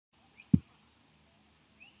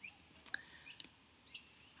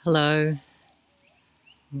Hello,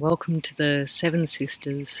 welcome to the Seven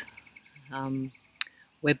Sisters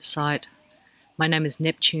website. My name is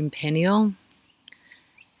Neptune Peniel,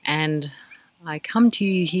 and I come to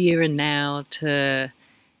you here and now to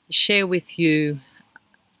share with you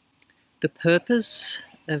the purpose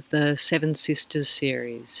of the Seven Sisters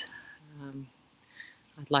series.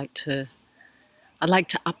 I'd like to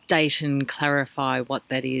update and clarify what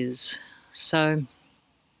that is. So,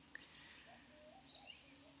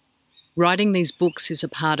 writing these books is a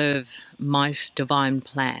part of my divine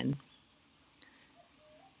plan.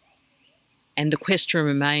 And the question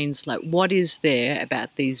remains, what is there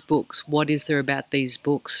about these books? What is there about these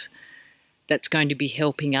books that's going to be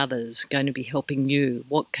helping others, going to be helping you?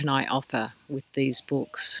 What can I offer with these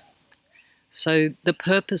books? So the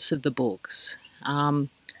purpose of the books. I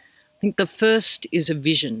think the first is a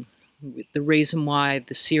vision. The reason why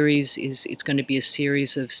the series it's going to be a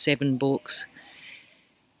series of 7 books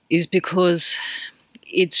is because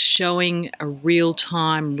it's showing a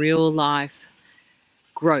real-time, real-life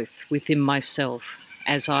growth within myself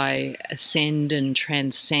as I ascend and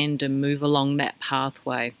transcend and move along that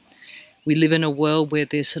pathway. We live in a world where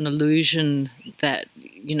there's an illusion that,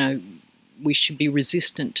 we should be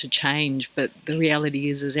resistant to change, but the reality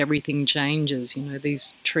is everything changes.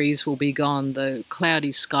 These trees will be gone, the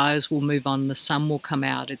cloudy skies will move on, the sun will come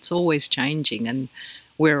out. It's always changing, and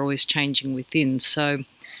we're always changing within. So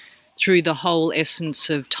through the whole essence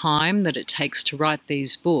of time that it takes to write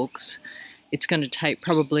these books, it's going to take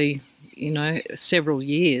probably, several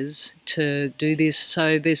years to do this.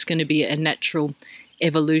 So there's going to be a natural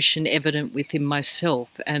evolution evident within myself.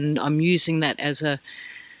 And I'm using that as a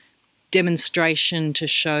demonstration to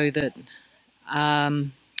show that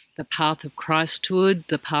the path of Christhood,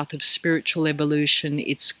 the path of spiritual evolution,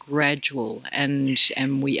 it's gradual, and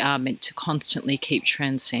we are meant to constantly keep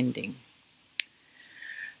transcending.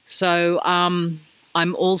 So I'm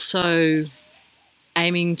also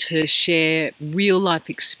aiming to share real-life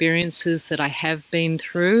experiences that I have been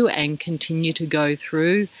through and continue to go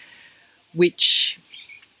through, which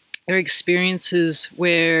are experiences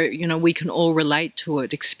where, we can all relate to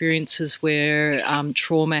it, experiences where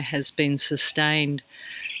trauma has been sustained,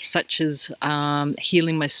 such as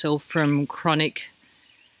healing myself from chronic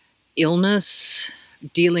illness,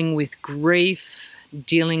 dealing with grief,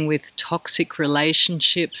 dealing with toxic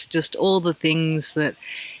relationships, just all the things that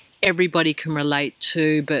everybody can relate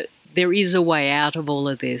to. But there is a way out of all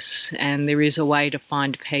of this, and there is a way to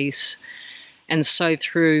find peace. And so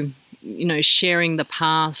through, sharing the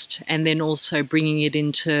past and then also bringing it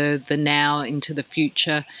into the now, into the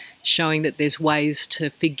future, showing that there's ways to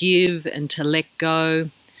forgive and to let go,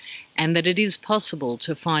 and that it is possible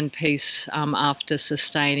to find peace after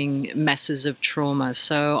sustaining masses of trauma.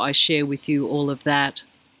 So I share with you all of that.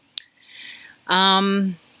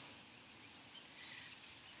 I'm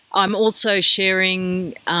also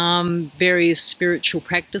sharing various spiritual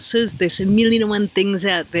practices. There's a million and one things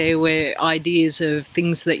out there, where ideas of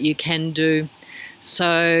things that you can do.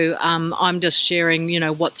 So I'm just sharing,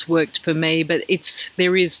 what's worked for me. But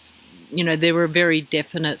there are very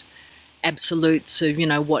definite absolutes of,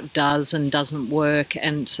 what does and doesn't work,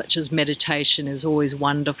 and such as meditation is always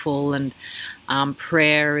wonderful, and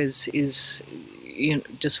prayer is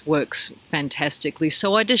just works fantastically.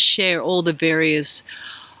 So I just share all the various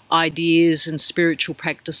ideas and spiritual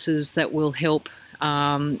practices that will help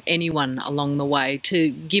anyone along the way, to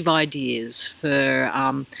give ideas for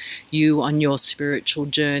you on your spiritual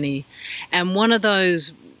journey. And one of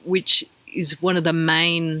those, which is one of the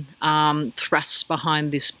main thrusts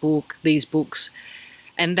behind these books,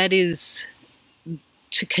 and that is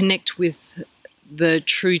to connect with the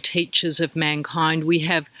true teachers of mankind. We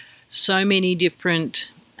have so many different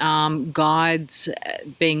guides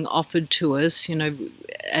being offered to us,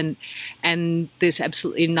 and there's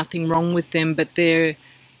absolutely nothing wrong with them, but there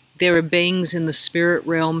are beings in the spirit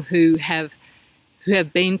realm who have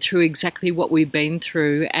been through exactly what we've been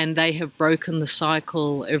through, and they have broken the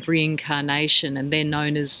cycle of reincarnation, and they're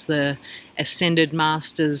known as the Ascended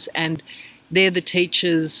Masters, and they're the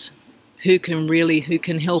teachers who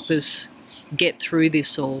can help us get through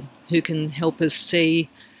this all, who can help us see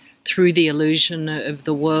through the illusion of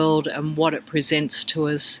the world and what it presents to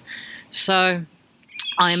us. So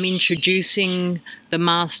I am introducing the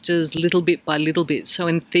masters little bit by little bit. So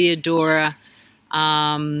in Theodora,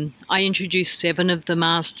 I introduced 7 of the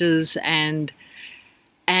masters, and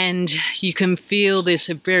you can feel there's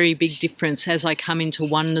a very big difference as I come into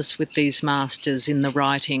oneness with these masters in the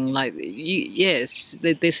writing. Yes,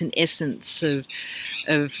 there's an essence of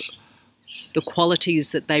the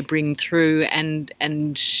qualities that they bring through, and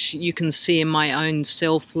you can see in my own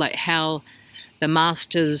self how the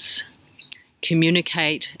masters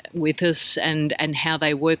communicate with us and how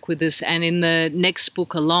they work with us. And in the next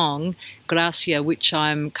book along, Gracia, which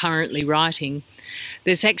I'm currently writing,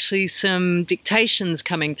 there's actually some dictations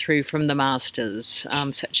coming through from the masters,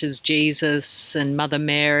 such as Jesus and Mother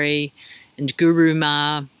Mary and Guru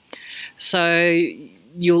Ma. So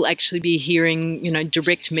you'll actually be hearing, you know,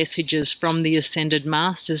 direct messages from the ascended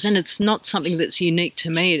masters. And it's not something that's unique to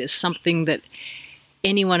me. It's something that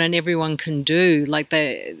anyone and everyone can do. Like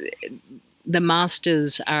the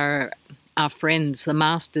masters are our friends. The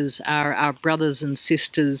masters are our brothers and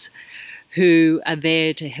sisters who are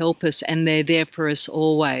there to help us, and they're there for us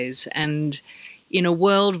always. And in a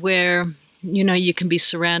world where, you know, you can be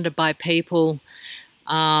surrounded by people,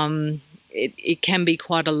 it can be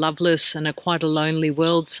quite a loveless and quite a lonely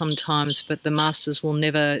world sometimes, but the masters will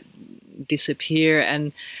never disappear.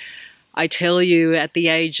 And I tell you, at the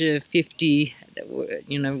age of 50,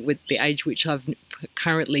 you know, with the age which I've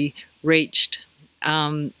currently reached,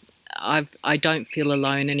 I don't feel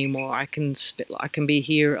alone anymore. I can be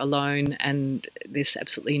here alone, and there's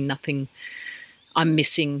absolutely nothing I'm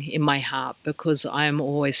missing in my heart, because I am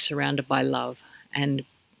always surrounded by love. And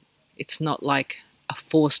it's not like a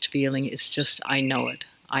forced feeling, it's just I know it.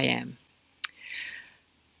 I am.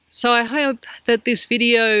 So I hope that this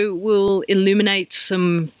video will illuminate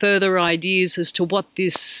some further ideas as to what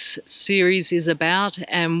this series is about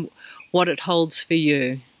and what it holds for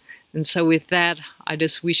you. And so with that, I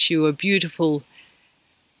just wish you a beautiful,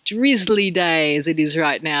 drizzly day as it is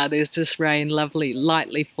right now. There's just rain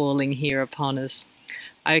lightly falling here upon us.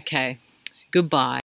 Okay, goodbye.